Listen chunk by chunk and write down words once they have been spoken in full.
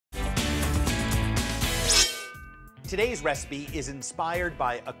Today's recipe is inspired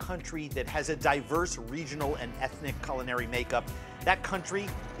by a country that has a diverse regional and ethnic culinary makeup. That country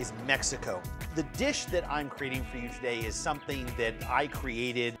is Mexico. The dish that I'm creating for you today is something that I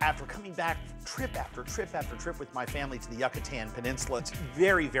created after coming back trip after trip after trip with my family to the Yucatan Peninsula. It's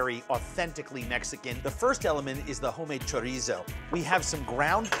very, very authentically Mexican. The first element is the homemade chorizo. We have some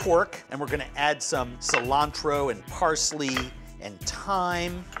ground pork, and we're gonna add some cilantro and parsley and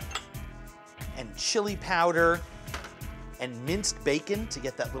thyme and chili powder and minced bacon to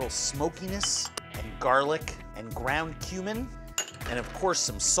get that little smokiness, and garlic and ground cumin, and of course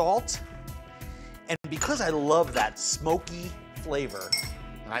some salt. And because I love that smoky flavor,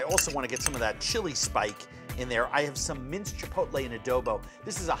 and I also want to get some of that chili spike in there, I have some minced chipotle and adobo.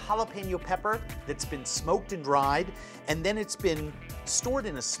 This is a jalapeno pepper that's been smoked and dried, and then it's been stored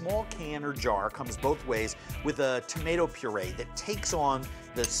in a small can or jar, comes both ways, with a tomato puree that takes on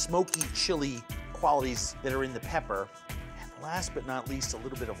the smoky chili qualities that are in the pepper. Last but not least, a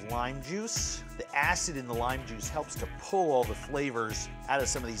little bit of lime juice. The acid in the lime juice helps to pull all the flavors out of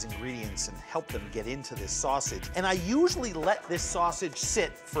some of these ingredients and help them get into this sausage. And I usually let this sausage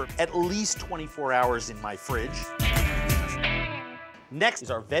sit for at least 24 hours in my fridge. Next is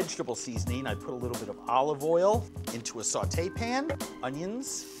our vegetable seasoning. I put a little bit of olive oil into a saute pan,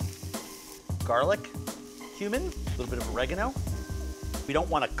 onions, garlic, cumin, a little bit of oregano. We don't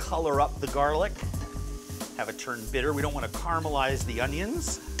want to color up the garlic, have it turn bitter. We don't want to caramelize the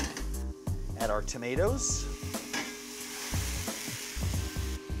onions. Add our tomatoes.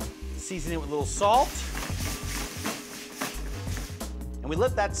 Season it with a little salt. And we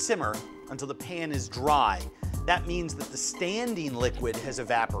let that simmer until the pan is dry. That means that the standing liquid has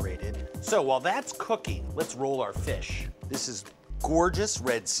evaporated. So while that's cooking, let's roll our fish. This is gorgeous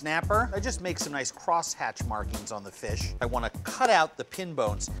red snapper. I just make some nice crosshatch markings on the fish. I want to cut out the pin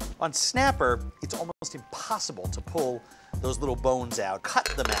bones. On snapper, it's almost impossible to pull those little bones out. Cut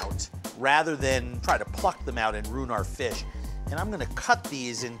them out rather than try to pluck them out and ruin our fish. And I'm going to cut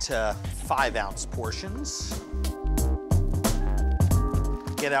these into 5-ounce portions.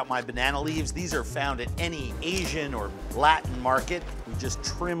 Get out my banana leaves. These are found at any Asian or Latin market. We just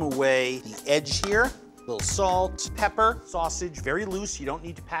trim away the edge here. A little salt, pepper, sausage, very loose. You don't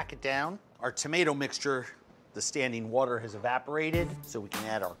need to pack it down. Our tomato mixture, the standing water has evaporated, so we can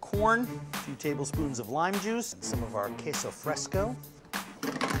add our corn, a few tablespoons of lime juice, and some of our queso fresco.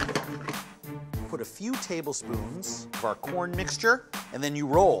 Put a few tablespoons of our corn mixture, and then you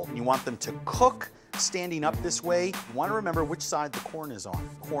roll. You want them to cook standing up this way. You want to remember which side the corn is on.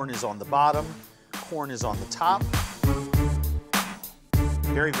 Corn is on the bottom, corn is on the top.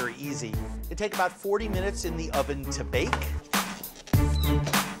 Very, very easy. It takes about 40 minutes in the oven to bake.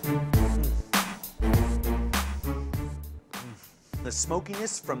 The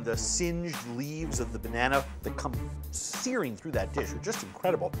smokiness from the singed leaves of the banana that come searing through that dish are just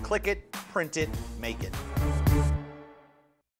incredible. Click it, print it, make it.